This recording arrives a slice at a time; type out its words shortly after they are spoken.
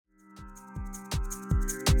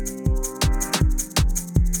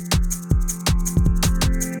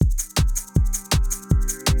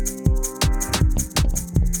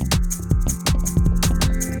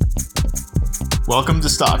Welcome to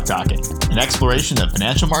Stock Talking, an exploration of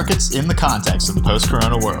financial markets in the context of the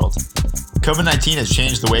post-corona world. COVID-19 has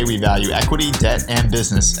changed the way we value equity, debt, and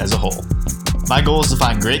business as a whole. My goal is to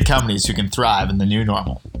find great companies who can thrive in the new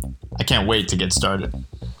normal. I can't wait to get started.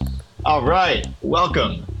 All right,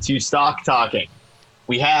 welcome to Stock Talking.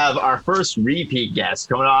 We have our first repeat guest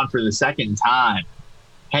coming on for the second time.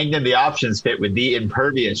 Hanged in the options pit with the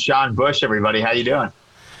impervious Sean Bush, everybody. How you doing?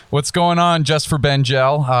 What's going on, Just for Ben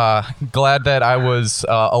Gel? Glad that I was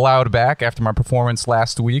allowed back after my performance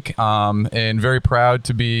last week, and very proud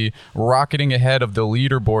to be rocketing ahead of the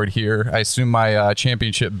leaderboard here. I assume my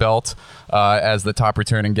championship belt as the top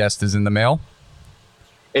returning guest is in the mail.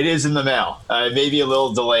 It is in the mail. It may be a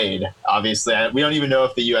little delayed, obviously. We don't even know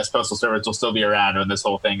if the U.S. Postal Service will still be around when this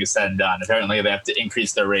whole thing is said and done. Apparently, they have to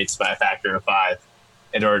increase their rates by a factor of 5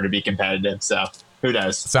 in order to be competitive, so who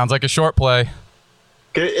knows? Sounds like a short play.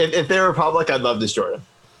 If they were public, I'd love this, Jordan.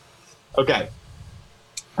 Okay,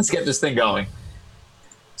 let's get this thing going.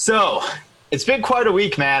 So, it's been quite a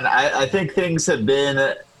week, man. I think things have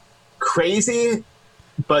been crazy,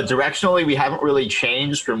 but directionally, we haven't really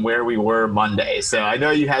changed from where we were Monday. So, I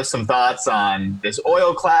know you have some thoughts on this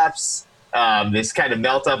oil collapse, this kind of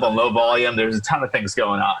melt up on low volume. There's a ton of things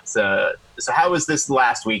going on. So how was this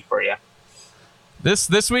last week for you?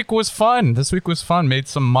 This week was fun. Made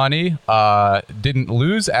some money. Didn't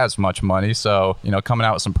lose as much money. So, coming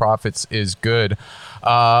out with some profits is good.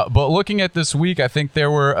 But looking at this week, I think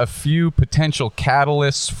there were a few potential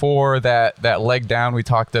catalysts for that leg down we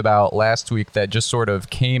talked about last week that just sort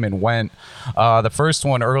of came and went. The first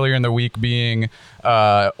one earlier in the week being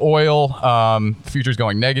oil, futures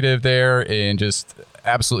going negative there and just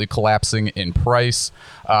absolutely collapsing in price.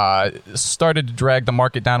 Started to drag the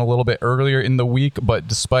market down a little bit earlier in the week, but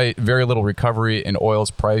despite very little recovery in oil's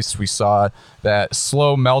price, we saw that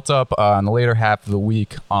slow melt up in the later half of the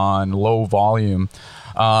week on low volume.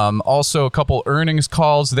 Also, a couple earnings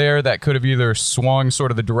calls there that could have either swung sort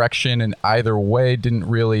of the direction in either way. Didn't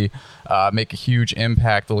really make a huge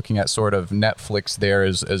impact. Looking at sort of Netflix there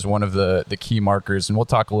as one of the key markers, and we'll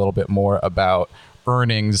talk a little bit more about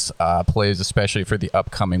earnings plays, especially for the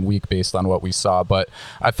upcoming week based on what we saw. But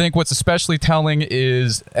I think what's especially telling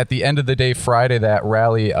is at the end of the day, Friday, that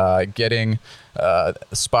rally getting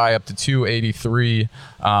SPY up to 283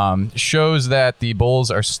 shows that the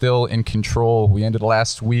bulls are still in control. We ended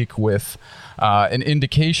last week with an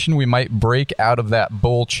indication we might break out of that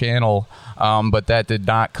bull channel, but that did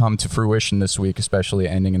not come to fruition this week, especially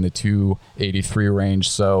ending in the 283 range.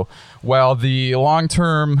 So while the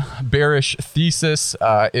long-term bearish thesis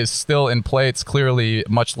is still in play, it's clearly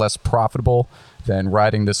much less profitable than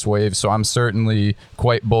riding this wave. So I'm certainly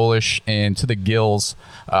quite bullish and to the gills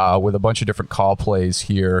with a bunch of different call plays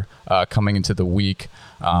here coming into the week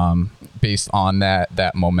based on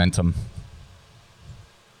that momentum.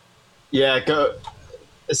 Yeah,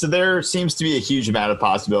 so there seems to be a huge amount of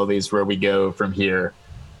possibilities where we go from here.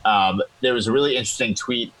 There was a really interesting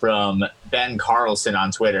tweet from Ben Carlson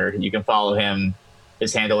on Twitter. You can follow him.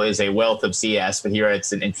 His handle is a wealth of CS, but he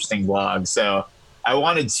writes an interesting blog. So I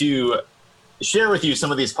wanted to share with you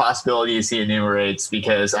some of these possibilities he enumerates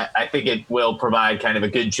because I think it will provide kind of a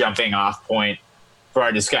good jumping off point for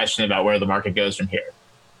our discussion about where the market goes from here.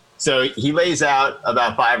 So he lays out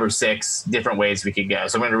about 5 or 6 different ways we could go.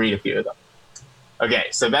 So I'm going to read a few of them. Okay,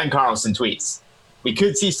 so Ben Carlson tweets, "We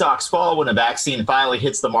could see stocks fall when a vaccine finally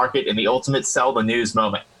hits the market in the ultimate sell the news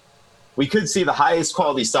moment. We could see the highest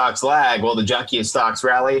quality stocks lag while the junkiest stocks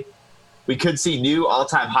rally. We could see new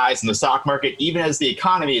all-time highs in the stock market even as the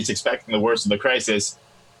economy is expecting the worst of the crisis.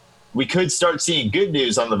 We could start seeing good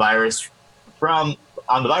news on the virus front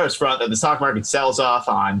that the stock market sells off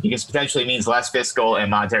on because potentially means less fiscal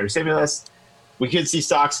and monetary stimulus. We could see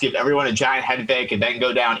stocks give everyone a giant head fake and then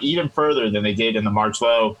go down even further than they did in the March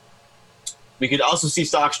low. We could also see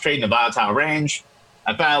stocks trade in a volatile range.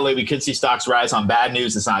 And finally, we could see stocks rise on bad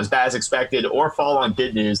news that's not as bad as expected or fall on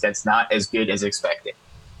good news that's not as good as expected."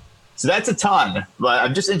 So that's a ton, but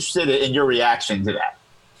I'm just interested in your reaction to that.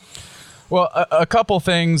 Well, a couple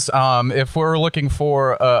things. If we're looking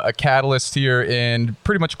for a catalyst here, and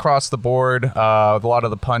pretty much across the board, with a lot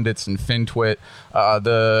of the pundits and FinTwit,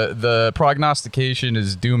 the prognostication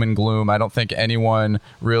is doom and gloom. I don't think anyone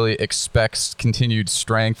really expects continued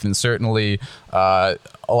strength, and certainly a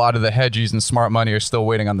a lot of the hedgies and smart money are still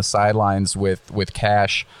waiting on the sidelines with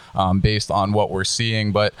cash based on what we're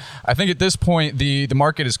seeing. But I think at this point, the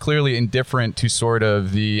market is clearly indifferent to sort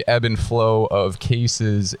of the ebb and flow of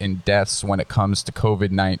cases and deaths when it comes to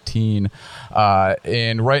COVID-19.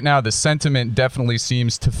 And right now, the sentiment definitely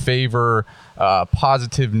seems to favor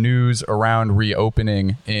positive news around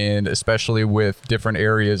reopening, and especially with different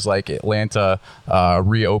areas like Atlanta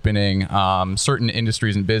reopening certain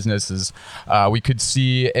industries and businesses, we could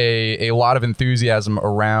see a lot of enthusiasm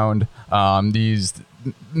around these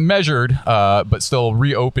measured but still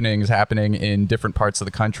reopenings happening in different parts of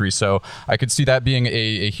the country. So I could see that being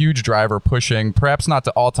a huge driver, pushing perhaps not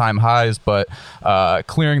to all-time highs, but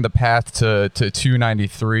clearing the path to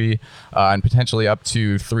 293 and potentially up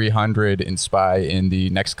to 300 in SPY in the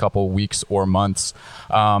next couple weeks or months.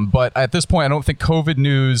 But at this point, I don't think COVID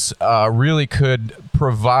news really could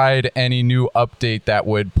provide any new update that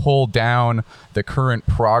would pull down the current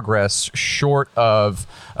progress short of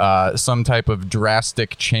some type of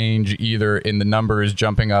drastic change, either in the numbers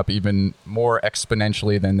jumping up even more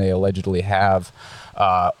exponentially than they allegedly have,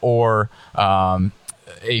 or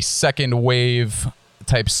a second wave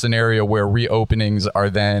type scenario where reopenings are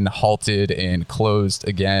then halted and closed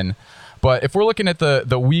again. But if we're looking at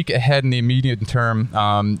the week ahead in the immediate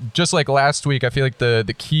term, just like last week, I feel like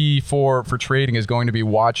the key for trading is going to be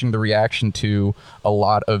watching the reaction to a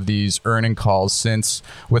lot of these earning calls, since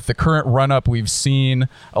with the current run-up, we've seen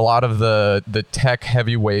a lot of the tech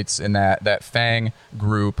heavyweights in that FANG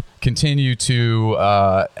group continue to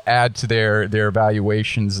add to their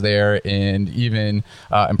valuations there and even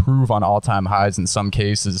improve on all-time highs in some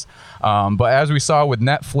cases. But as we saw with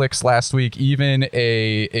Netflix last week, even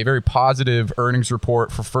a very positive earnings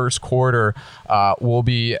report for first quarter will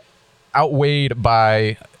be outweighed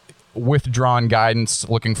by withdrawn guidance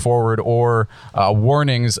looking forward, or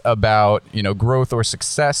warnings about growth or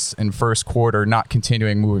success in first quarter not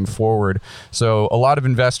continuing moving forward. So a lot of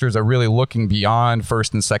investors are really looking beyond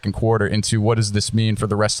first and second quarter into what does this mean for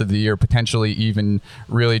the rest of the year, potentially even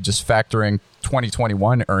really just factoring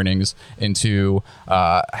 2021 earnings into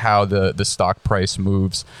how the stock price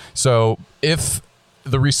moves. So if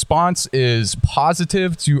the response is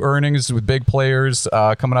positive to earnings with big players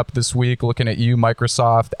coming up this week, looking at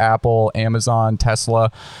Microsoft, Apple, Amazon,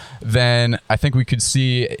 Tesla, then I think we could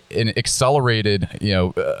see an accelerated,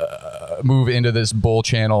 move into this bull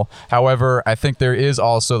channel. However, I think there is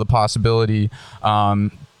also the possibility,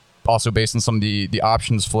 also based on some of the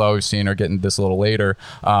options flow we've seen, or getting this a little later,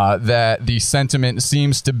 that the sentiment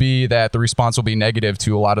seems to be that the response will be negative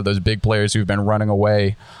to a lot of those big players who've been running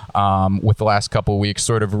away with the last couple of weeks,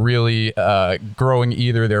 sort of really growing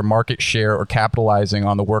either their market share or capitalizing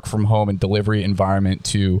on the work from home and delivery environment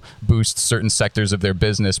to boost certain sectors of their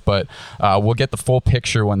business. But we'll get the full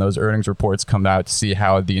picture when those earnings reports come out to see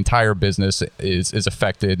how the entire business is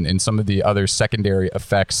affected, and some of the other secondary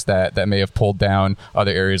effects that may have pulled down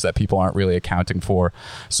other areas that people aren't really accounting for.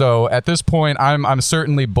 So at this point, I'm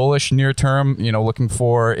certainly bullish near term, looking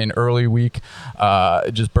for an early week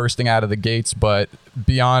just bursting out of the gates. But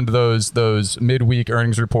beyond those midweek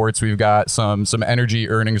earnings reports, we've got some energy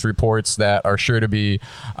earnings reports that are sure to be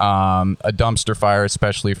a dumpster fire,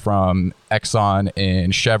 especially from Exxon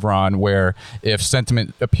and Chevron, where if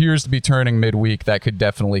sentiment appears to be turning midweek, that could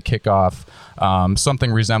definitely kick off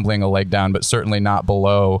something resembling a leg down, but certainly not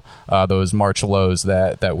below those March lows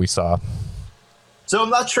that we saw. So I'm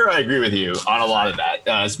not sure I agree with you on a lot of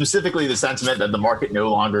that, specifically the sentiment that the market no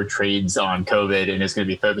longer trades on COVID and is going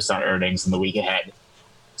to be focused on earnings in the week ahead.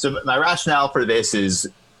 So my rationale for this is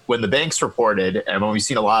when the banks reported, and when we've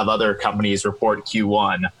seen a lot of other companies report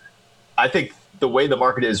Q1, I think the way the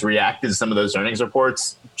market has reacted to some of those earnings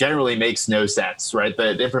reports generally makes no sense, right?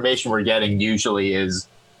 The information we're getting usually is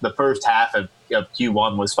the first half of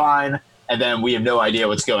Q1 was fine, and then we have no idea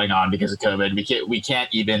what's going on because of COVID. We can't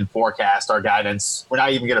even forecast our guidance. We're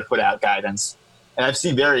not even going to put out guidance. And I've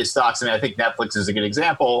seen various stocks. I think Netflix is a good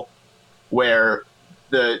example where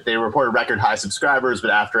they reported record high subscribers, but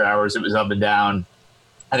after hours it was up and down.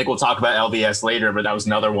 I think we'll talk about LVS later, but that was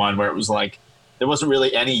another one where it was like there wasn't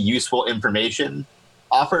really any useful information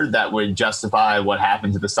offered that would justify what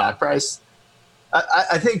happened to the stock price.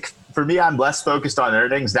 I think for me, I'm less focused on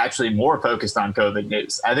earnings and actually more focused on COVID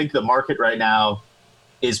news. I think the market right now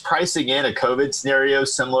is pricing in a COVID scenario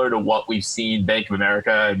similar to what we've seen Bank of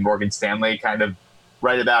America and Morgan Stanley kind of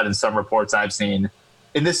write about in some reports I've seen.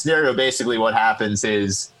 In this scenario, basically what happens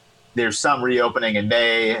is there's some reopening in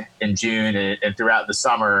May and June and throughout the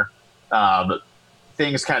summer.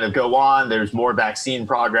 Things kind of go on. There's more vaccine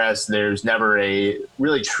progress. There's never a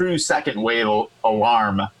really true second wave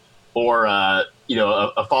alarm or a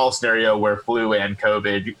fall scenario where flu and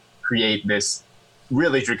COVID create this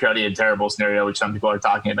really draconian, terrible scenario, which some people are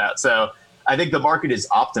talking about. So I think the market is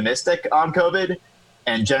optimistic on COVID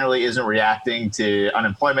and generally isn't reacting to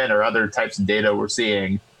unemployment or other types of data we're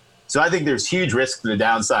seeing. So I think there's huge risk to the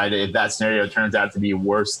downside if that scenario turns out to be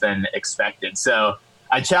worse than expected. So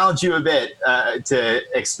I challenge you a bit to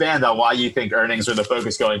expand on why you think earnings are the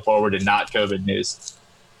focus going forward and not COVID news.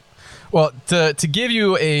 Well, to give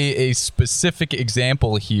you a specific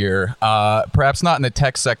example here, perhaps not in the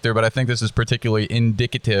tech sector, but I think this is particularly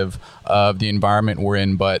indicative of the environment we're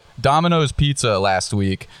in. But Domino's Pizza last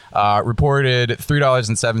week reported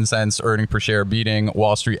 $3.07 earnings per share, beating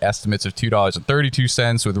Wall Street estimates of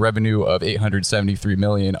 $2.32, with revenue of $873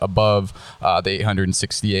 million above the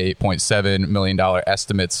 $868.7 million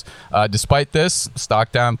estimates. Despite this,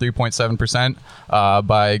 stock down 3.7%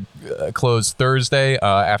 by close Thursday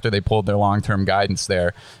after they pulled their long-term guidance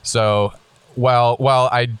there. So while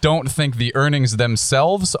I don't think the earnings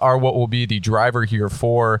themselves are what will be the driver here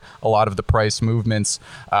for a lot of the price movements,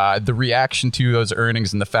 the reaction to those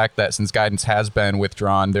earnings and the fact that since guidance has been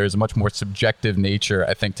withdrawn, there's a much more subjective nature,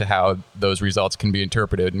 I think, to how those results can be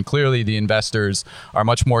interpreted. And clearly the investors are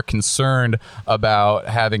much more concerned about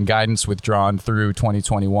having guidance withdrawn through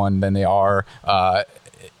 2021 than they are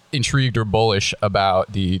intrigued or bullish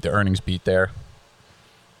about the earnings beat there.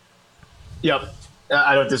 Yep,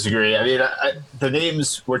 I don't disagree. I mean, the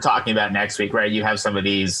names we're talking about next week, right? You have some of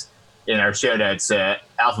these in our show notes: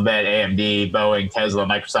 Alphabet, AMD, Boeing, Tesla,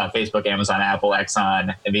 Microsoft, Facebook, Amazon, Apple,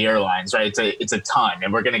 Exxon, and the airlines. Right? It's a ton,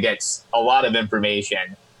 and we're going to get a lot of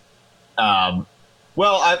information. I'm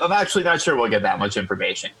actually not sure we'll get that much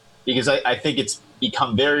information because I think it's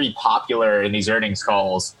become very popular in these earnings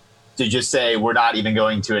calls to just say we're not even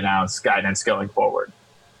going to announce guidance going forward.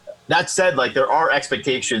 That said, there are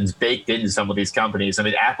expectations baked into some of these companies. I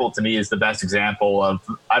mean, Apple to me is the best example of.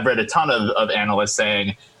 I've read a ton of analysts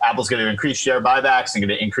saying Apple's going to increase share buybacks and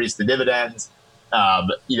going to increase the dividends.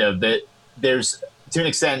 There's to an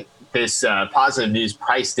extent this positive news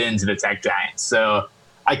priced into the tech giants. So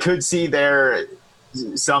I could see there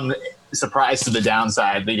some surprise to the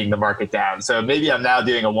downside leading the market down. So maybe I'm now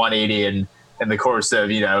doing a 180 in the course of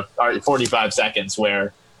 45 seconds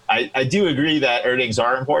where I do agree that earnings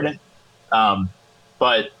are important,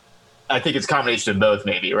 but I think it's a combination of both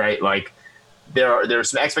maybe, right? There are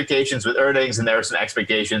some expectations with earnings and there are some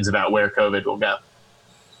expectations about where COVID will go.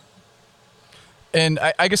 And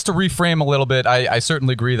I guess to reframe a little bit, I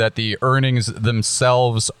certainly agree that the earnings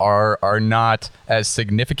themselves are not as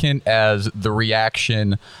significant as the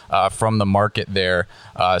reaction from the market there,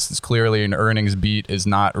 since clearly an earnings beat is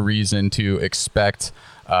not reason to expect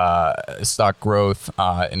stock growth.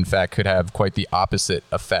 In fact, could have quite the opposite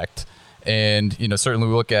effect. And, certainly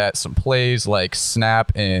we look at some plays like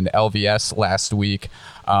Snap and LVS last week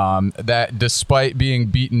that despite being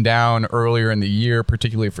beaten down earlier in the year,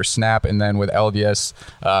 particularly for Snap and then with LVS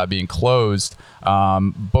being closed,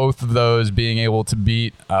 both of those being able to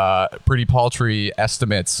beat pretty paltry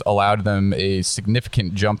estimates allowed them a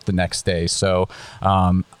significant jump the next day. So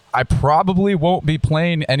I probably won't be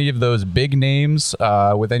playing any of those big names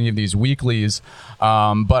with any of these weeklies,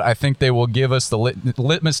 but I think they will give us the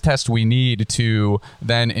litmus test we need to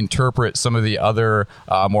then interpret some of the other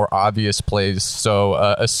more obvious plays. So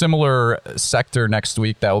a similar sector next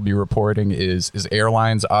week that will be reporting is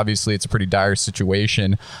airlines. Obviously, it's a pretty dire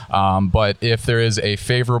situation, but if there is a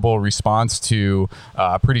favorable response to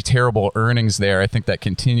pretty terrible earnings there, I think that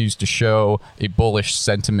continues to show a bullish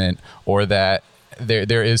sentiment, or that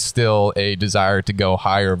there is still a desire to go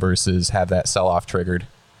higher versus have that sell-off triggered.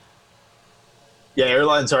 Yeah,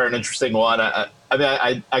 airlines are an interesting one.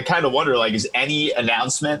 I kind of wonder, is any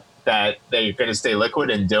announcement that they're going to stay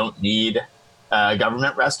liquid and don't need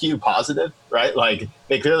government rescue positive, right?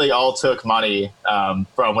 They clearly all took money from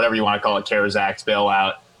whatever you want to call it, CARES Act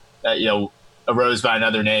bailout. A rose by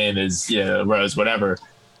another name is a rose, whatever.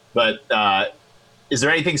 But is there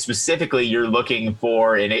anything specifically you're looking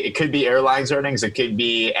for? And it could be airlines earnings. It could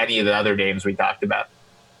be any of the other names we talked about.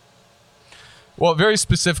 Well, very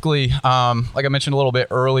specifically, like I mentioned a little bit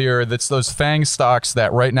earlier, that's those FANG stocks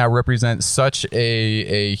that right now represent such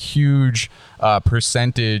a huge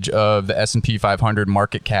percentage of the S&P 500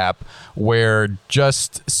 market cap, where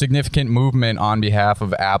just significant movement on behalf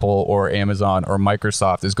of Apple or Amazon or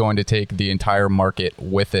Microsoft is going to take the entire market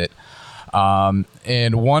with it.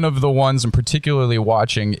 And one of the ones I'm particularly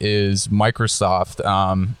watching is Microsoft,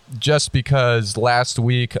 just because last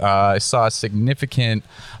week I saw a significant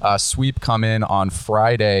sweep come in on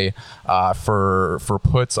Friday for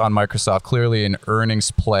puts on Microsoft, clearly an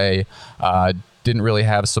earnings play, didn't really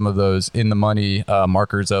have some of those in the money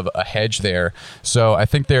markers of a hedge there. So I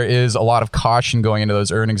think there is a lot of caution going into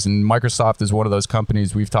those earnings, and Microsoft is one of those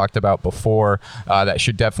companies we've talked about before that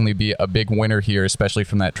should definitely be a big winner here, especially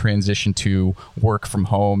from that transition to work from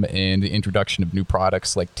home and the introduction of new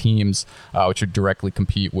products like Teams, which would directly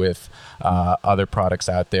compete with other products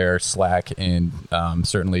out there, Slack, and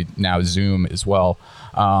certainly now Zoom as well.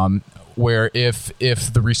 Where if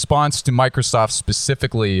the response to Microsoft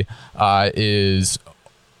specifically is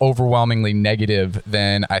overwhelmingly negative,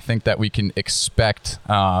 then I think that we can expect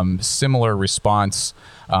similar response.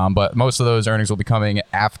 But most of those earnings will be coming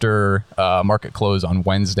after market close on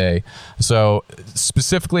Wednesday. So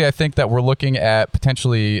specifically, I think that we're looking at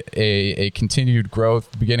potentially a continued growth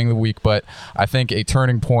at the beginning of the week, but I think a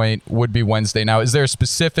turning point would be Wednesday. Now, is there a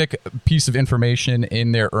specific piece of information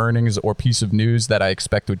in their earnings or piece of news that I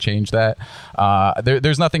expect would change that?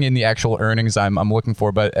 There's nothing in the actual earnings I'm looking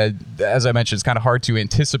for, but as I mentioned, it's kind of hard to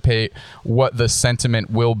anticipate what the sentiment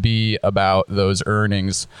will be about those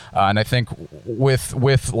earnings. And I think with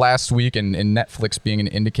last week and Netflix being an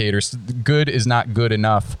indicator, good is not good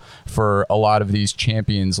enough for a lot of these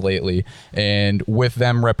champions lately. And with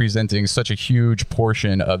them representing such a huge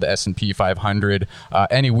portion of the S&P 500,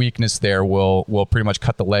 any weakness there will pretty much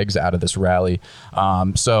cut the legs out of this rally.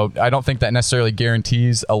 So I don't think that necessarily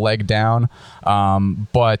guarantees a leg down,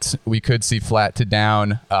 but we could see flat to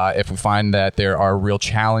down if we find that there are real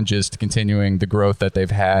challenges to continuing the growth that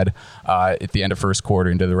they've had at the end of first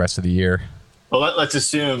quarter into the rest of the year. Well, let's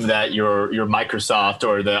assume that your Microsoft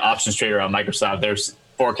or the options trader on Microsoft, their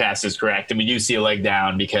forecast is correct, and we do see a leg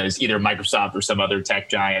down because either Microsoft or some other tech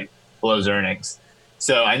giant blows earnings.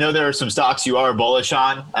 So I know there are some stocks you are bullish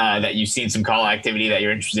on that you've seen some call activity that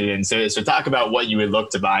you're interested in. So talk about what you would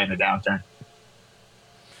look to buy in the downturn.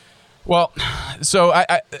 Well, so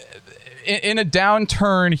I in a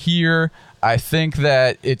downturn here, I think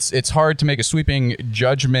that it's hard to make a sweeping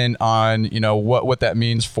judgment on, what that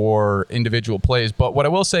means for individual plays. But what I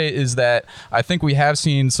will say is that I think we have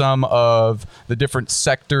seen some of the different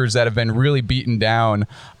sectors that have been really beaten down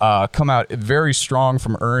come out very strong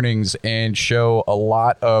from earnings and show a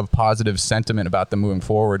lot of positive sentiment about them moving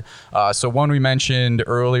forward. So one we mentioned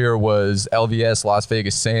earlier was LVS, Las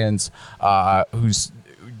Vegas Sands, who's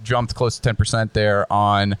jumped close to 10% there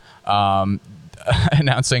on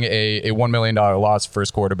announcing a $1 million loss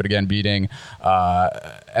first quarter, but again, beating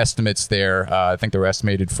estimates there. I think they were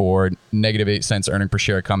estimated for -8 cents earning per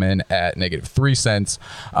share, come in at -3 cents.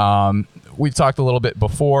 We talked a little bit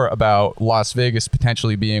before about Las Vegas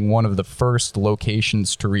potentially being one of the first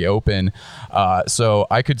locations to reopen. So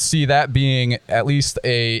I could see that being at least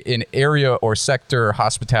an area or sector,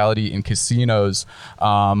 hospitality and casinos,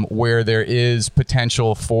 where there is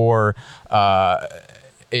potential for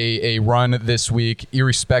a run this week,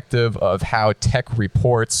 irrespective of how tech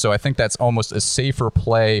reports. So I think that's almost a safer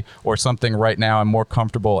play, or something right now I'm more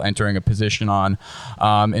comfortable entering a position on.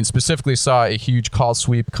 And specifically saw a huge call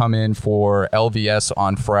sweep come in for LVS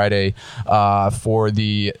on Friday for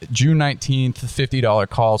the June 19th $50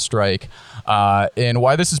 call strike. And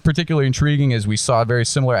why this is particularly intriguing is we saw very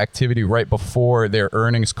similar activity right before their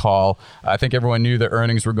earnings call. I think everyone knew the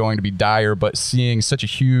earnings were going to be dire, but seeing such a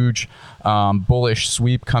huge bullish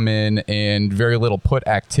sweep come in and very little put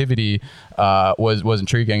activity was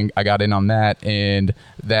intriguing. I got in on that, and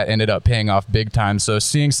that ended up paying off big time. So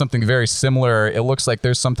seeing something very similar, it looks like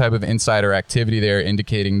there's some type of insider activity there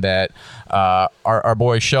indicating that our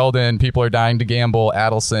boy Sheldon, people are dying to gamble,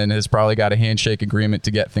 Adelson has probably got a handshake agreement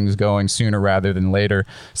to get things going sooner rather than later.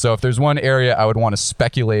 So if there's one area I would want to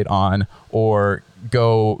speculate on or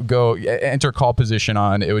go enter call position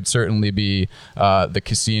on, it would certainly be the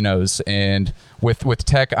casinos. And with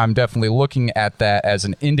tech, I'm definitely looking at that as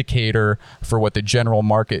an indicator for what the general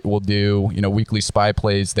market will do, weekly SPY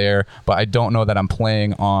plays there. But I don't know that I'm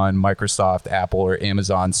playing on Microsoft, Apple, or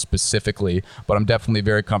Amazon specifically. But I'm definitely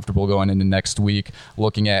very comfortable going into next week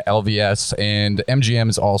looking at LVS, and MGM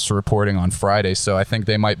is also reporting on Friday. So I think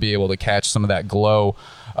they might be able to catch some of that glow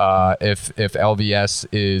if LVS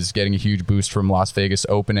is getting a huge boost from Las Vegas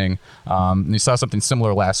opening. You saw something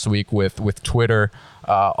similar last week with Twitter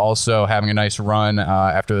also having a nice run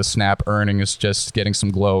after the Snap earnings, just getting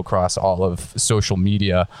some glow across all of social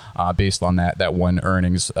media based on that one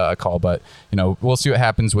earnings call. But we'll see what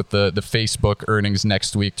happens with the Facebook earnings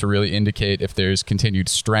next week to really indicate if there's continued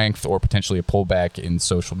strength or potentially a pullback in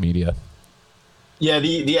social media. Yeah,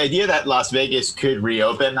 the idea that Las Vegas could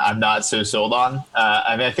reopen, I'm not so sold on.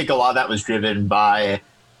 I think a lot of that was driven by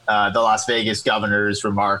the Las Vegas governor's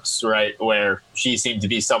remarks, right, where she seemed to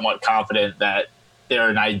be somewhat confident that they're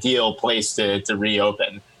an ideal place to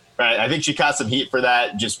reopen, Right. I think she caught some heat for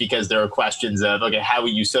that just because there were questions of, okay, how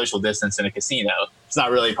would you social distance in a casino? It's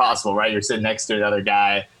not really possible, right? You're sitting next to another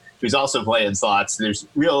guy who's also playing slots. There's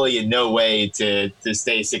really no way to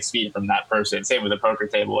stay 6 feet from that person. Same with a poker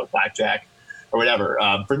table or blackjack or whatever.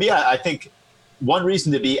 For me, I think one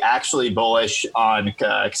reason to be actually bullish on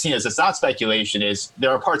casinos, it's not speculation, is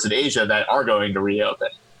there are parts of Asia that are going to reopen.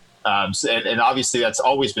 And obviously that's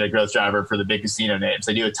always been a growth driver for the big casino names.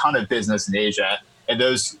 They do a ton of business in Asia, and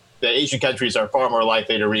the Asian countries are far more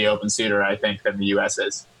likely to reopen sooner, I think, than the U.S.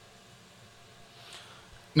 is.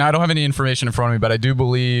 Now, I don't have any information in front of me, but I do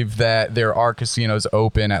believe that there are casinos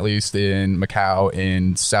open, at least in Macau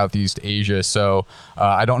in Southeast Asia. So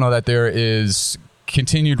I don't know that there is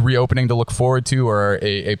continued reopening to look forward to, or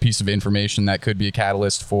a piece of information that could be a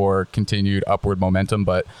catalyst for continued upward momentum.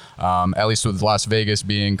 But at least with Las Vegas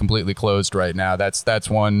being completely closed right now, that's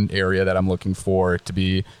one area that I'm looking for to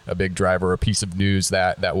be a big driver, a piece of news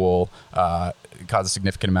that will cause a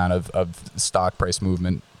significant amount of stock price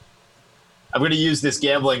movement. I'm going to use this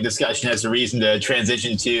gambling discussion as a reason to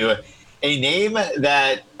transition to a name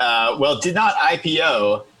that, did not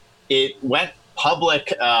IPO. It went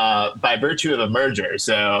public by virtue of a merger.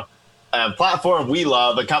 So a platform we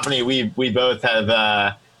love, a company we both have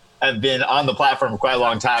been on the platform for quite a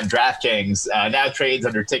long time, DraftKings, now trades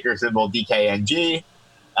under ticker symbol DKNG.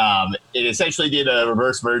 It essentially did a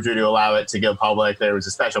reverse merger to allow it to go public. There was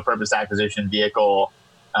a special purpose acquisition vehicle.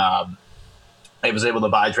 It was able to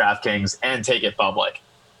buy DraftKings and take it public.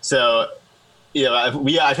 So,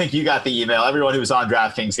 I think you got the email. Everyone who was on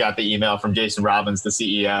DraftKings got the email from Jason Robbins, the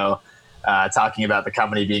CEO, talking about the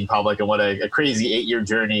company being public and what a crazy 8-year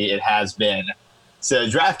journey it has been. So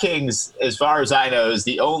DraftKings, as far as I know, is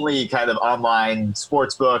the only kind of online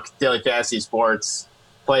sportsbook, daily fantasy sports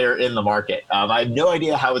player in the market. I have no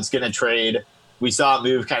idea how it's going to trade. We saw it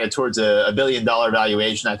move kind of towards a $1 billion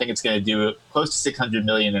valuation. I think it's going to do close to $600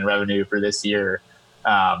 million in revenue for this year.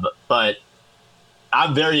 But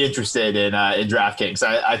I'm very interested in DraftKings.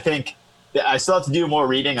 I think I still have to do more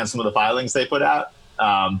reading on some of the filings they put out.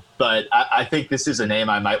 But I think this is a name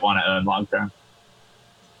I might want to own long term.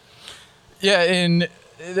 Yeah, and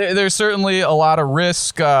there's certainly a lot of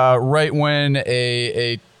risk right when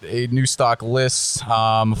a new stock lists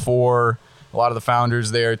for a lot of the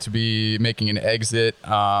founders there to be making an exit.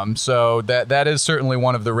 So that is certainly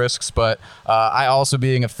one of the risks. But I also,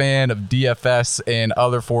 being a fan of DFS and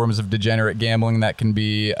other forms of degenerate gambling that can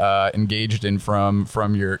be engaged in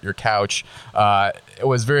from your couch,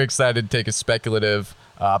 was very excited to take a speculative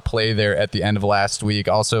play there at the end of last week.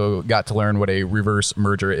 Also got to learn what a reverse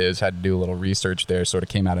merger is, had to do a little research there, sort of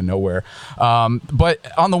came out of nowhere. But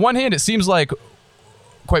on the one hand, it seems like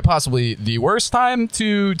quite possibly the worst time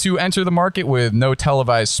to enter the market, with no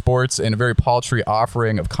televised sports and a very paltry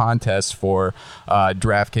offering of contests for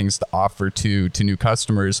DraftKings to offer to new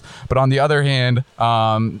customers. But on the other hand,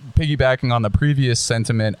 piggybacking on the previous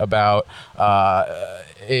sentiment about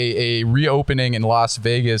a reopening in Las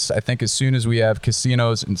Vegas, I think as soon as we have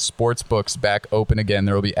casinos and sports books back open again,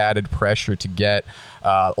 there will be added pressure to get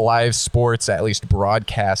live sports at least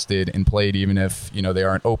broadcasted and played, even if they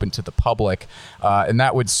aren't open to the public, and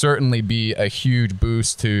that would certainly be a huge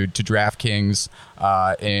boost to DraftKings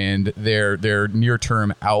and their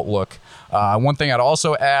near-term outlook. One thing I'd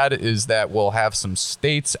also add is that we'll have some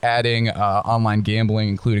states adding online gambling,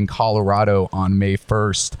 including Colorado on May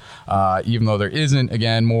 1st. Even though there isn't,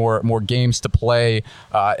 again, more games to play,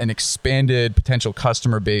 an expanded potential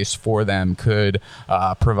customer base for them could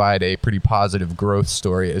provide a pretty positive growth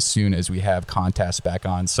story as soon as we have contests back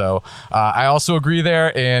on. So I also agree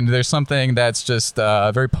there, and there's something that's just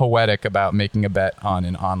very poetic about making a bet on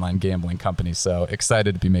an online gambling company. So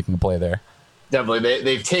excited to be making a play there. Definitely.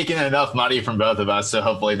 They've taken enough money from both of us, so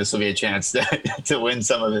hopefully this will be a chance to win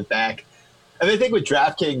some of it back. And I think with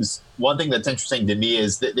DraftKings, one thing that's interesting to me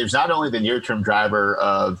is that there's not only the near-term driver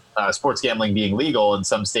of sports gambling being legal and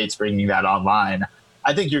some states bringing that online.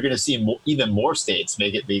 I think you're going to see even more states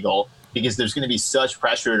make it legal, because there's going to be such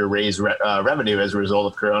pressure to raise revenue as a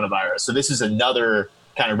result of coronavirus. So this is another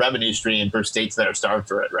kind of revenue stream for states that are starved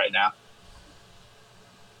for it right now.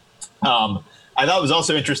 I thought it was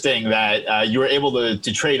also interesting that you were able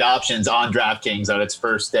to trade options on DraftKings on its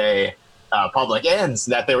first day public, and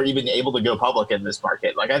that they were even able to go public in this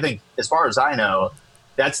market. Like, I think, as far as I know,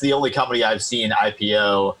 that's the only company I've seen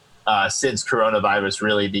IPO since coronavirus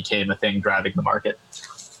really became a thing driving the market.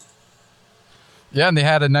 Yeah, and they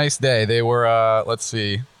had a nice day. They were, up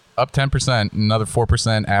 10%, another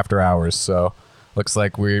 4% after hours. So looks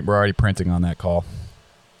like we're already printing on that call.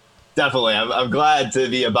 Definitely. I'm glad to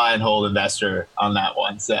be a buy and hold investor on that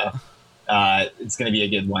one. So it's going to be a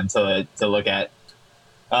good one to look at.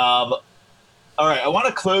 All right, I want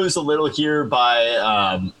to close a little here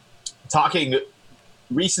by talking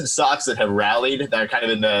recent stocks that have rallied that are kind of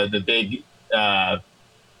in the big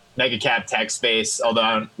mega cap tech space. Although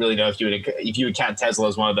I don't really know if you would count Tesla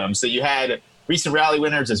as one of them. So you had recent rally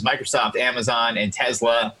winners as Microsoft, Amazon, and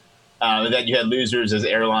Tesla. And then you had losers as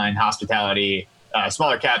airline, hospitality,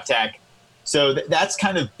 smaller cap tech. So that's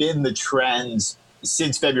kind of been the trend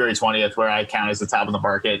since February 20th, where I count as the top of the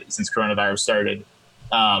market since coronavirus started.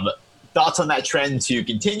 Thoughts on that trend to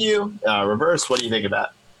continue, reverse? What do you think of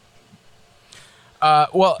that?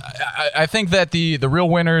 Well, I think that the real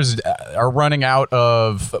winners are running out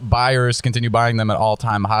of buyers, continue buying them at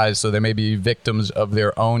all-time highs, so they may be victims of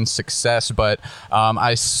their own success. But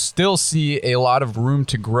I still see a lot of room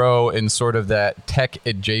to grow in sort of that tech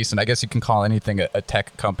adjacent. I guess you can call anything a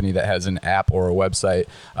tech company that has an app or a website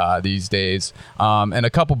these days. And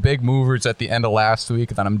a couple big movers at the end of last week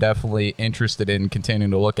that I'm definitely interested in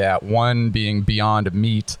continuing to look at. One being Beyond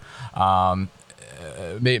Meat.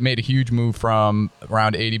 Made a huge move from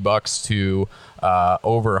around $80 to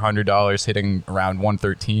over $100, hitting around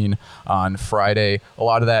 $113 on Friday. A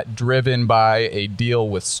lot of that driven by a deal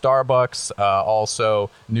with Starbucks.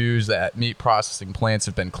 Also, news that meat processing plants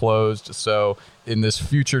have been closed. So, in this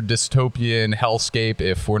future dystopian hellscape,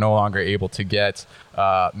 if we're no longer able to get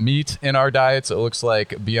meat in our diets, it looks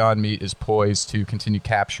like Beyond Meat is poised to continue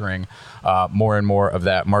capturing more and more of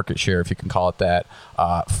that market share, if you can call it that,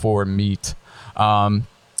 for meat.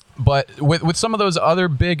 But with some of those other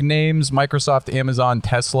big names, Microsoft, Amazon,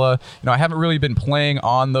 Tesla, I haven't really been playing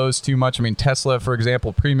on those too much. I mean, Tesla, for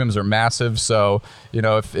example, premiums are massive. So,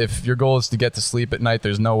 if your goal is to get to sleep at night,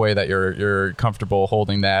 there's no way that you're comfortable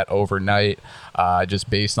holding that overnight, just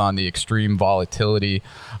based on the extreme volatility.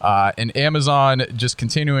 And Amazon just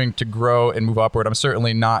continuing to grow and move upward. I'm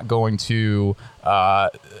certainly not going to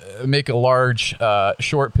make a large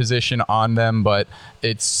short position on them, but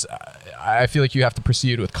I feel like you have to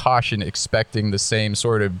proceed with caution, expecting the same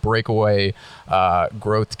sort of breakaway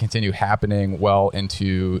growth to continue happening well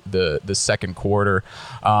into the second quarter.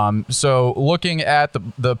 So looking at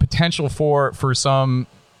the potential for some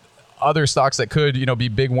other stocks that could, be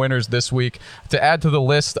big winners this week. To add to the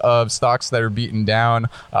list of stocks that are beaten down,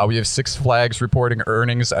 we have Six Flags reporting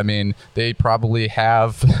earnings. I mean, they probably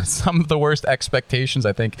have some of the worst expectations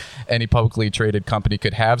I think any publicly traded company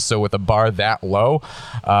could have. So with a bar that low,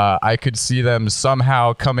 I could see them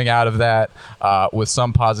somehow coming out of that with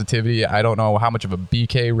some positivity. I don't know how much of a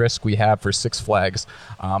BK risk we have for Six Flags,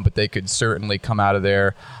 but they could certainly come out of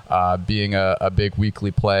there being a big weekly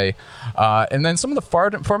play. And then some of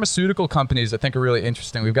the pharmaceutical companies I think are really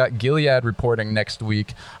interesting. We've got Gilead reporting next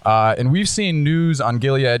week, and we've seen news on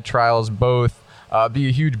Gilead trials both be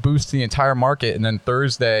a huge boost to the entire market, and then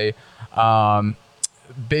Thursday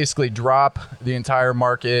basically drop the entire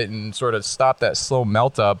market and sort of stop that slow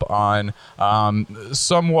melt up on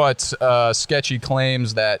somewhat sketchy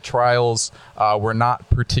claims that trials were not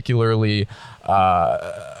particularly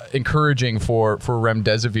encouraging for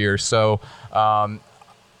remdesivir. So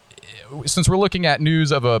since we're looking at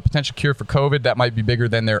news of a potential cure for COVID, that might be bigger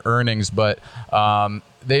than their earnings, but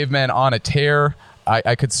they've been on a tear.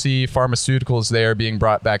 I could see pharmaceuticals there being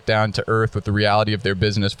brought back down to earth with the reality of their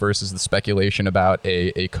business versus the speculation about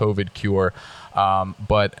a COVID cure.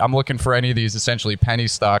 But I'm looking for any of these essentially penny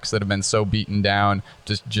stocks that have been so beaten down,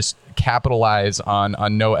 just capitalize on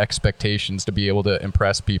no expectations to be able to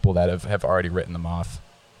impress people that have already written them off.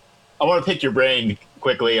 I want to pick your brain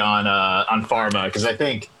quickly on pharma, because I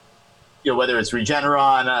think, whether it's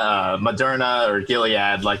Regeneron, Moderna, or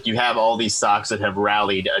Gilead, like you have all these stocks that have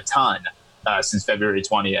rallied a ton since February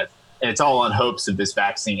 20th, and it's all on hopes of this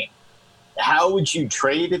vaccine. How would you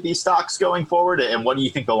trade these stocks going forward, and what do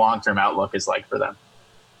you think the long-term outlook is like for them?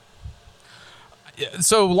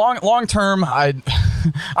 So long term, I'm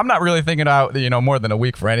not really thinking out more than a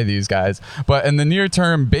week for any of these guys. But in the near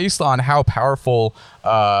term, based on how powerful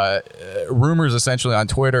rumors essentially on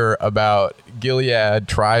Twitter about Gilead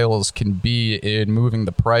trials can be in moving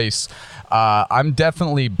the price, I'm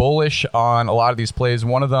definitely bullish on a lot of these plays.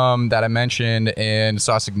 One of them that I mentioned and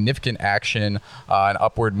saw significant action, an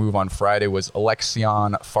upward move on Friday, was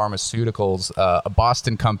Alexion Pharmaceuticals, a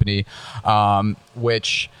Boston company,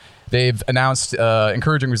 which they've announced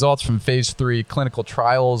encouraging results from phase 3 clinical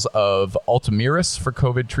trials of Ultomiris for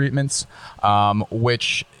COVID treatments,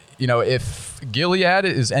 which, if Gilead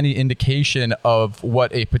is any indication of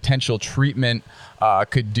what a potential treatment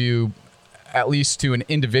could do, at least to an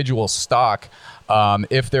individual stock,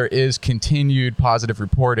 if there is continued positive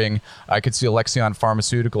reporting, I could see Alexion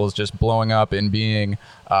Pharmaceuticals just blowing up and being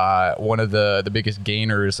one of the biggest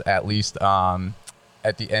gainers, at least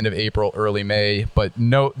at the end of April, early May. But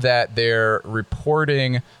note that their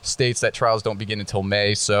reporting states that trials don't begin until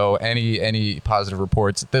May. So any positive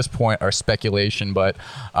reports at this point are speculation. But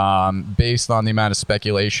based on the amount of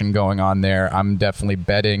speculation going on there, I'm definitely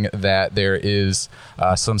betting that there is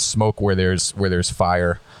some smoke where there's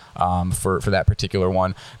fire for that particular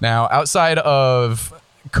one. Now, outside of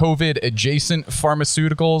COVID adjacent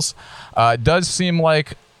pharmaceuticals, it does seem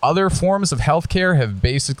like other forms of healthcare have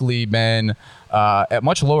basically been at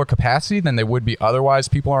much lower capacity than they would be otherwise.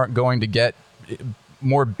 People aren't going to get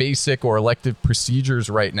more basic or elective procedures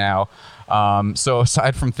right now. So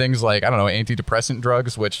aside from things like, I don't know, antidepressant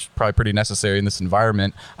drugs, which are probably pretty necessary in this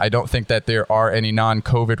environment, I don't think that there are any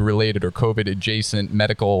non-COVID related or COVID adjacent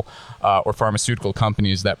medical or pharmaceutical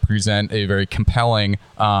companies that present a very compelling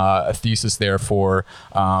thesis there for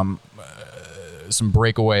some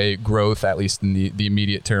breakaway growth, at least in the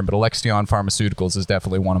immediate term. But Alexion Pharmaceuticals is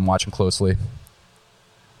definitely one I'm watching closely.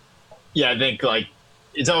 Yeah, I think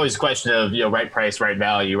it's always a question of right price, right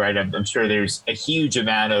value, right? I'm sure there's a huge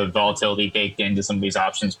amount of volatility baked into some of these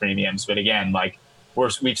options premiums, but again,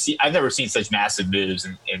 I've never seen such massive moves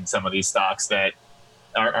in some of these stocks that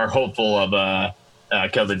are hopeful of a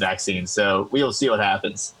COVID vaccine. So we'll see what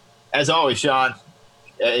happens. As always, Sean,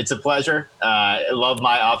 it's a pleasure. I love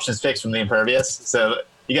my options picks from the Impervious. So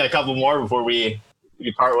you got a couple more before we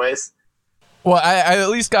part ways? Well, I at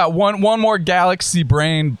least got one more Galaxy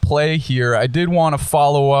Brain play here. I did want to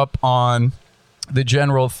follow up on the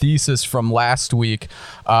general thesis from last week,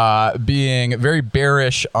 being very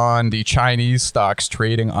bearish on the Chinese stocks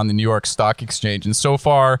trading on the New York Stock Exchange. And so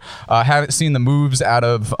far, haven't seen the moves out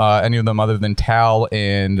of any of them other than Tal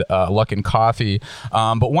and Luckin Coffee.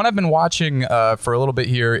 But one I've been watching for a little bit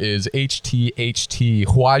here is HTHT,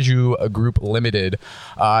 Huazhu Group Limited.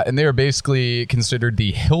 And they are basically considered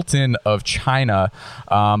the Hilton of China.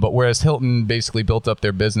 But whereas Hilton basically built up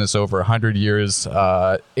their business over 100 years,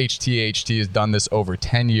 HTHT has done this over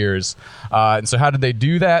 10 years. And so how did they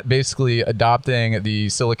do that? Basically adopting the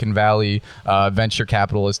Silicon Valley venture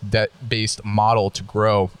capitalist debt-based model to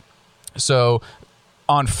grow. So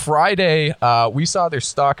on Friday, we saw their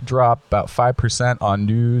stock drop about 5% on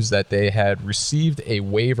news that they had received a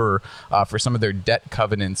waiver for some of their debt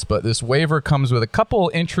covenants. But this waiver comes with a couple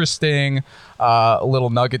interesting little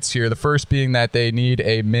nuggets here. The first being that they need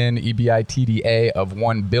a min EBITDA of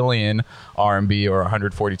 1 billion RMB or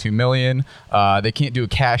 142 million. They can't do a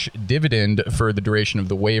cash dividend for the duration of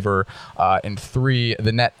the waiver. And 3,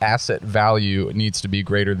 the net asset value needs to be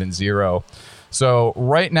greater than 0. So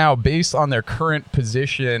right now, based on their current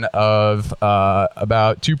position of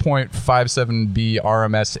about 2.57 B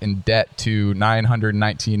RMS in debt to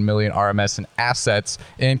 919 million RMS in assets,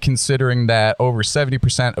 and considering that over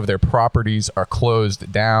 70% of their properties are closed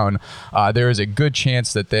down, there is a good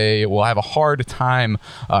chance that they will have a hard time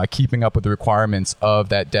keeping up with the requirements of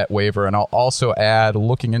that debt waiver. And I'll also add,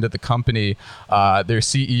 looking into the company, their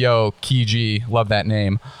CEO, Kiji, love that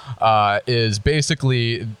name, is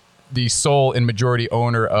basically the sole and majority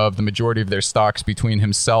owner of the majority of their stocks between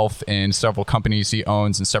himself and several companies he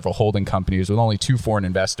owns and several holding companies with only 2 foreign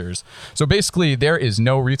investors. So basically, there is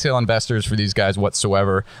no retail investors for these guys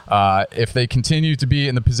whatsoever. If they continue to be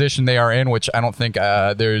in the position they are in, which I don't think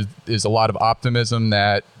there is a lot of optimism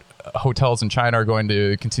that hotels in China are going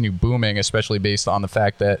to continue booming, especially based on the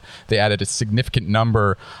fact that they added a significant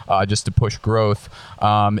number just to push growth.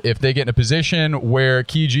 If they get in a position where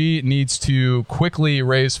Kiji needs to quickly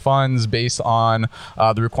raise funds based on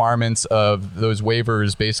the requirements of those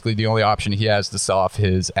waivers, basically the only option he has to sell off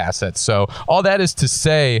his assets. So all that is to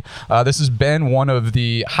say, this has been one of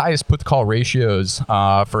the highest put-to-call ratios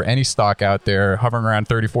for any stock out there, hovering around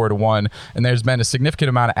 34-1. And there's been a significant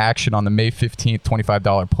amount of action on the May 15th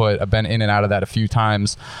 $25 put. I've been in and out of that a few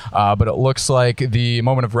times, but it looks like the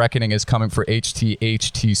moment of reckoning is coming for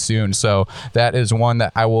HTHT soon. So that is one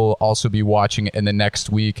that I will also be watching in the next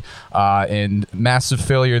week. And massive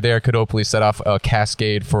failure there could hopefully set off a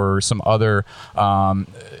cascade for some other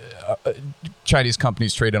Chinese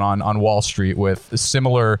companies traded on Wall Street with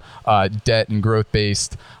similar debt and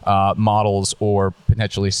growth-based models or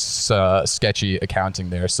potentially sketchy accounting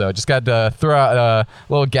there. So just got to throw out a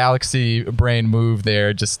little Galaxy Brain move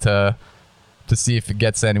there just to see if it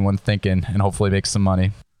gets anyone thinking and hopefully make some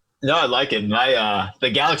money. No, I like it. The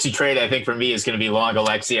Galaxy trade, I think, for me is going to be long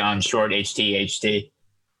Alexion, short HTHT.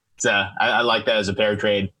 So I like that as a pair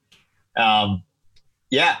trade.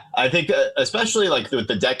 Yeah, I think especially like with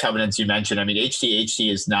the debt covenants you mentioned, I mean,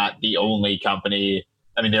 HTHT is not the only company.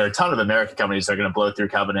 I mean, there are a ton of American companies that are going to blow through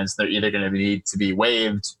covenants. They're either going to need to be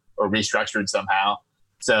waived or restructured somehow.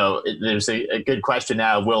 So there's a good question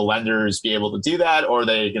now, will lenders be able to do that, or are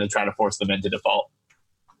they going to try to force them into default?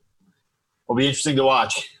 will be interesting to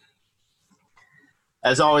watch.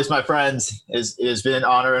 As always, my friends, it has been an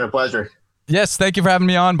honor and a pleasure. Yes, thank you for having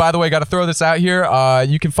me on. By the way, got to throw this out here.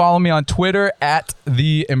 You can follow me on Twitter at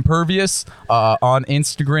The Impervious, on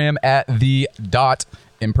Instagram at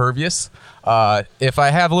 @the.impervious. If I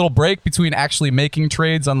have a little break between actually making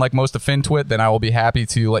trades, unlike most of FinTwit, then I will be happy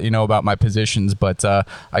to let you know about my positions. But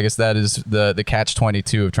I guess that is the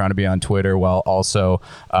catch-22 of trying to be on Twitter while also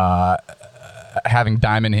having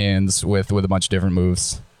diamond hands with a bunch of different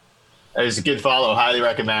moves. It is a good follow. Highly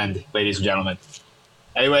recommend, ladies and gentlemen.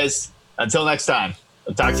 Anyways, until next time,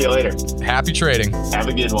 I'll talk to you later. Happy trading. Have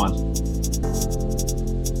a good one.